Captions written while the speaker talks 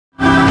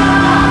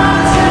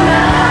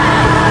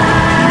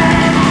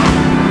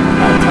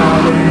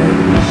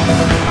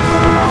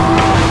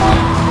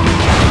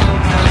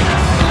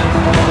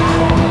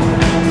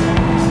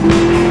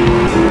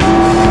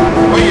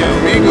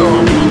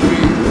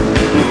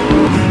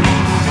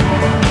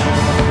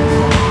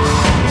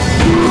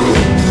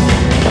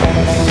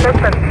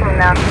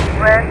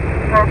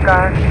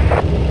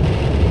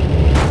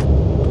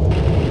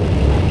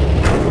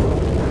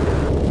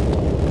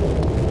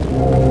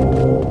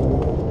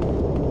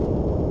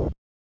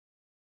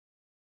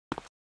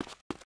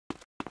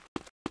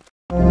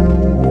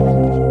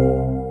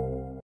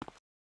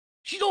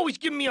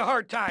giving me a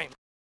hard time.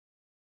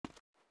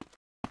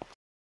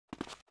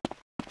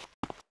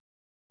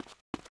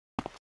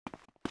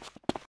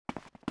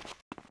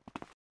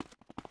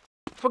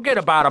 Forget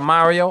about it,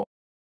 Mario.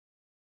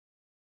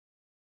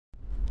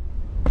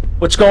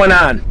 What's going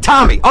on?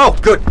 Tommy! Oh,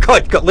 good.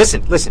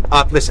 Listen.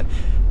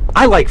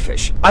 I like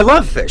fish. I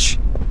love fish.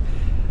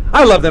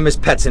 I love them as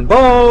pets in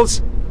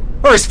bowls,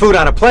 or as food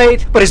on a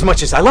plate, but as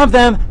much as I love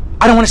them,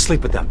 I don't want to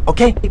sleep with them,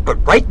 okay? But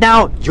right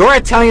now, your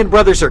Italian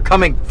brothers are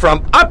coming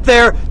from up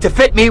there to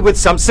fit me with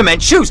some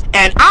cement shoes,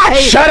 and I...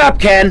 Shut up,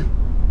 Ken!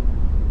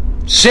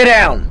 Sit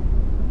down!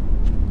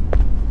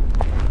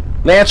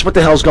 Lance, what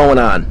the hell's going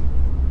on?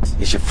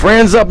 It's your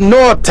friends up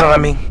north,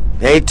 Tommy.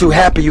 They ain't too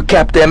happy you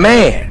capped their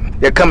man.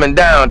 They're coming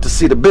down to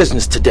see the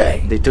business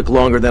today. They took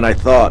longer than I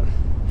thought.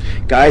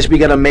 Guys, we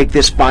gotta make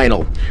this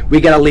final.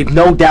 We gotta leave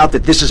no doubt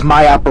that this is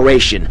my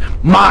operation.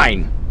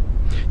 Mine!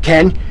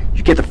 Ken,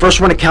 you get the first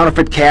run of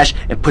counterfeit cash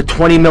and put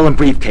 20 mil in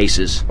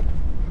briefcases.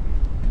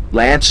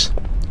 Lance,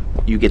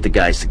 you get the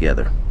guys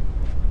together.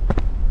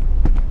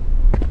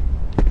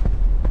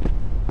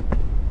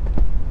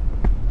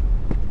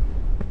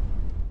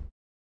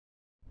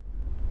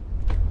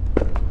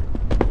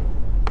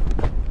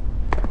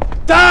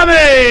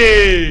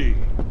 Tommy!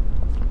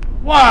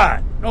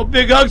 What? No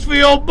big hugs for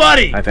your old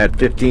buddy? I've had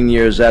 15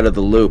 years out of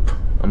the loop.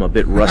 I'm a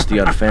bit rusty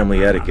on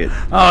family etiquette.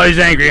 Oh, he's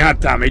angry, huh,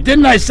 Tommy?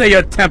 Didn't I say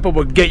your temper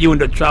would get you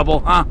into trouble,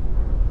 huh?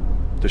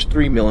 There's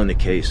 3 mil in the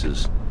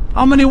cases.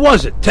 How many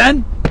was it?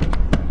 10?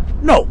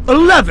 No,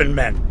 11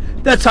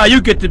 men. That's how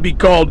you get to be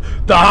called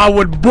the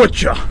Howard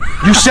Butcher.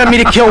 You sent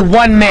me to kill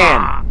one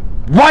man!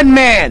 One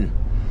man!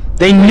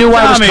 They knew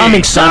I was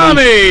coming,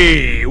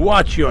 Sonny! Tommy!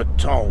 Watch your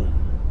tone.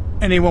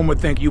 Anyone would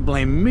think you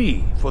blame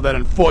me for that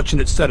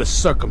unfortunate set of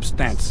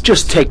circumstances.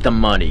 Just take the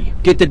money.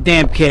 Get the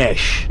damn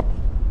cash.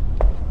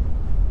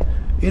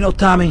 You know,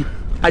 Tommy,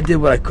 I did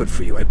what I could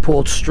for you. I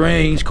pulled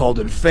strings, called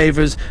in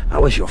favors. I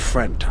was your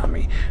friend,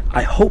 Tommy.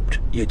 I hoped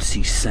you'd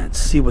see sense,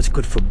 see what's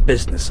good for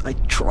business. I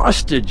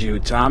trusted you,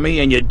 Tommy,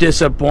 and you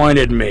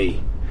disappointed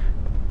me.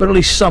 But at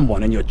least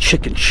someone in your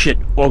chicken shit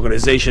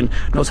organization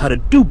knows how to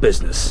do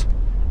business.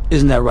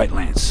 Isn't that right,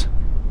 Lance?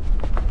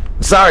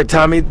 Sorry,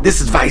 Tommy. This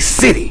is Vice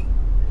City.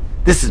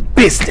 This is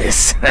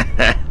business.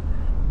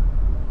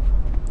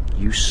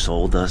 You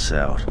sold us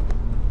out.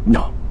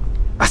 No,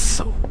 I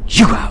sold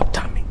you out,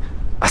 Tommy.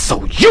 I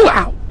sold you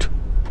out.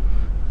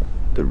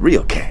 The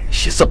real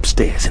cash is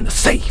upstairs in the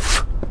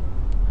safe.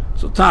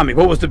 So, Tommy,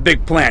 what was the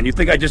big plan? You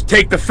think I just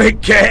take the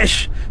fake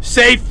cash,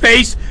 save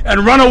face,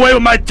 and run away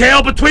with my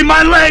tail between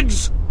my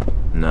legs?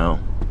 No.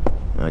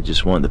 I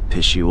just wanted to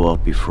piss you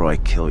off before I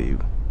kill you.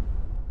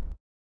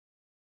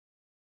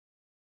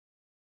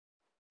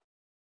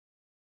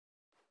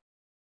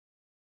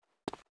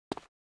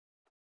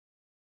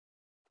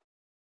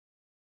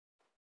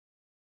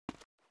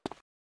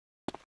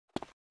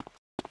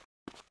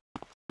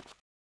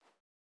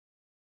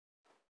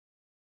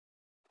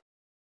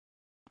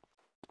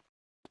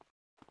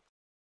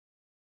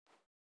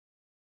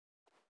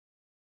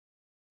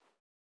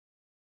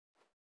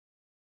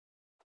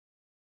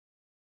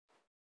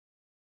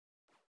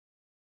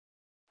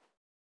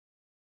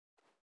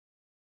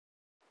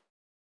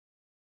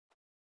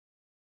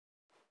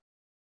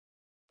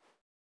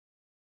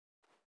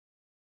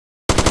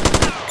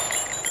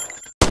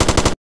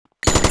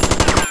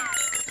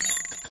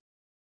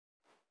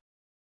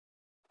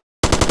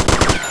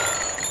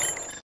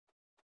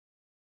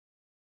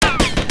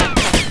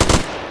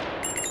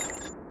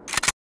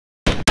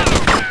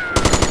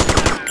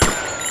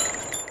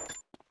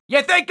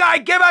 You think I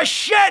give a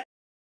shit?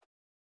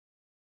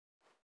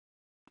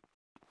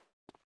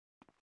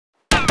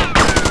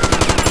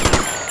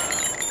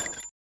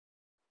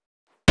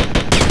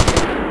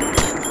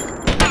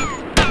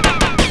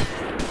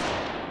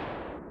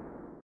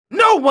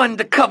 No one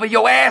to cover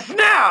your ass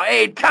now,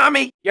 eh,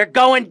 Tommy? You're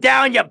going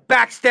down, you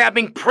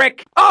backstabbing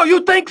prick. Oh,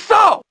 you think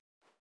so?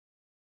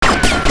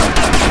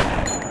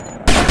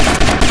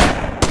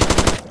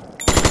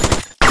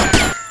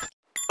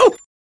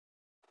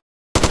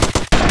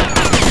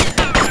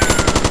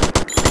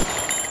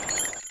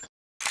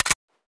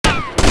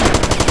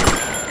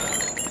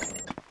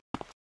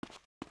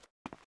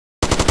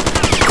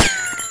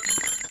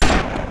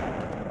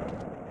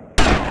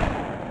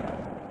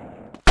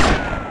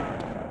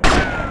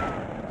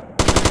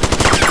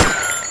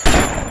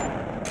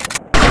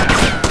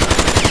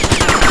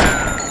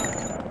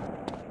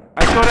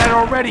 I saw that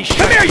already.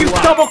 Come here, you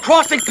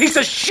double-crossing piece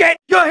of shit!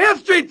 Your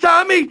history,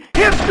 Tommy!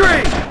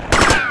 History!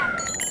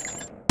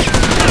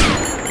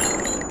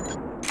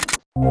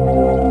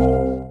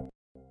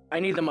 I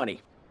need the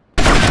money.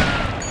 This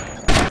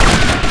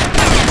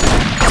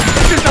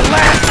is the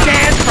last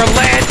dance for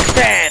Lance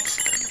Dance!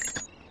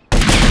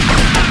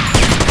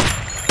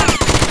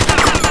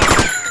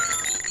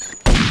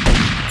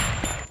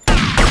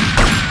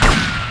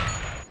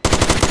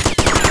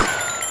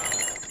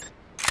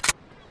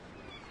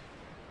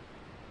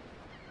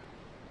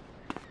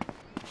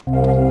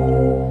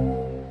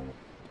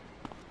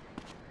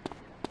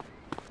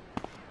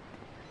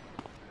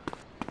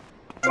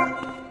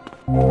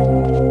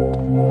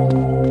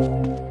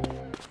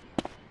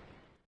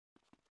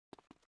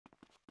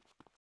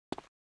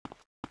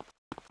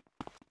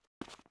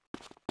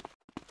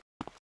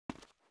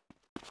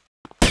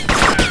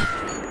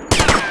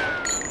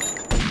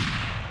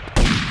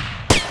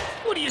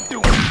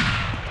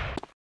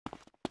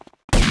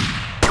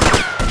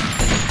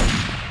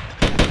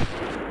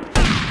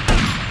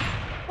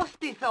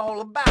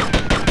 all about.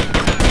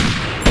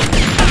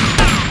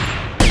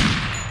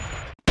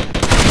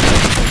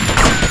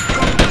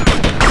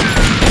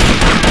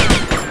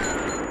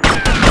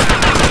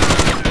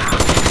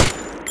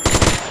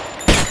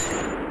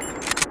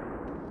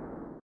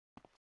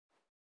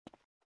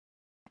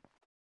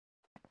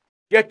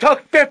 You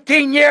took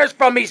 15 years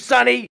from me,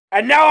 Sonny,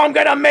 and now I'm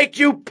gonna make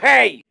you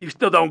pay! You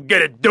still don't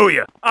get it, do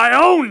you? I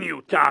own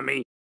you,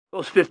 Tommy.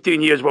 Those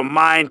 15 years were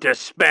mine to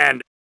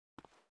spend.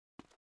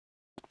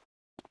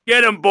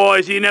 Get him,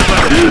 boys. He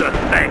never did a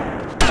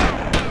thing.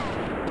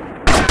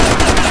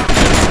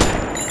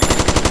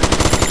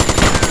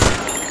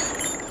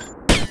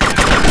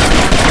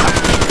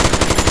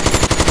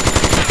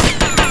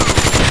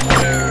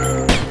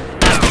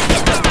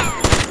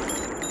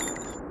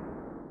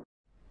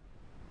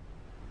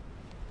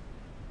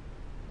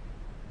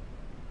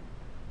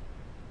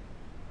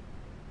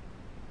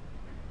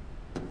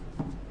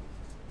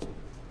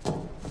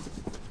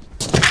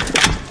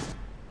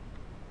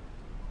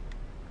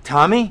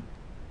 Tommy?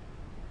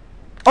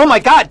 Oh my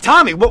God,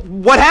 Tommy,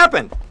 what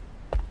happened?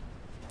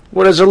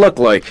 What does it look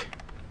like?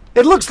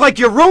 It looks like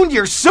you ruined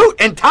your suit,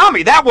 and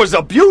Tommy, that was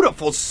a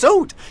beautiful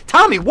suit.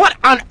 Tommy, what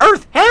on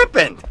earth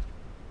happened?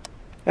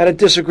 Had a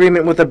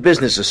disagreement with a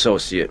business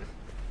associate.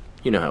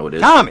 You know how it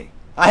is. Tommy,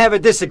 I have a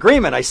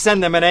disagreement. I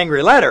send them an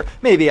angry letter.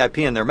 Maybe I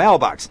pee in their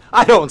mailbox.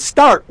 I don't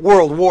start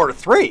World War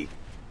III.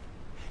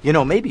 You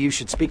know, maybe you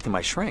should speak to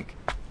my shrink.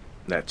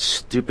 That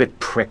stupid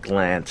prick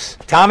Lance.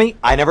 Tommy,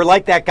 I never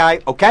liked that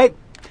guy, okay?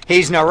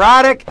 He's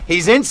neurotic,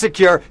 he's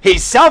insecure,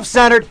 he's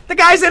self-centered. The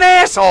guy's an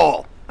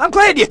asshole. I'm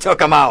glad you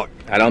took him out.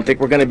 I don't think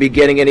we're gonna be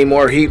getting any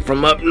more heat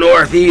from up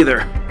north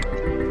either.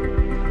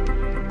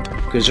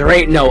 Because there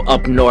ain't no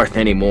up north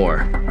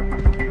anymore.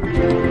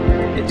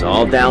 It's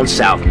all down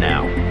south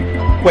now.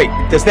 Wait,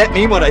 does that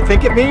mean what I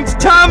think it means?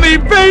 Tommy,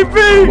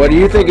 baby! What do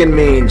you think it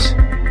means?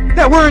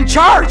 That we're in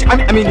charge.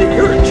 I mean that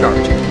you're in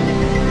charge.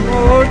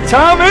 Oh,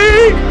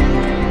 Tommy!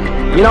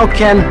 You know,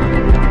 Ken,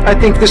 I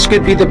think this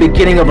could be the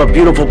beginning of a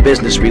beautiful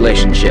business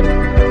relationship.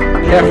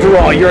 After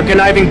all, you're a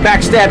conniving,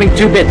 backstabbing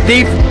two-bit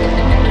thief,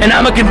 and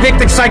I'm a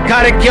convicted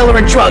psychotic killer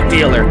and drug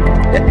dealer.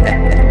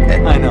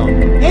 I know.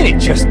 Ain't it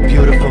just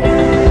beautiful?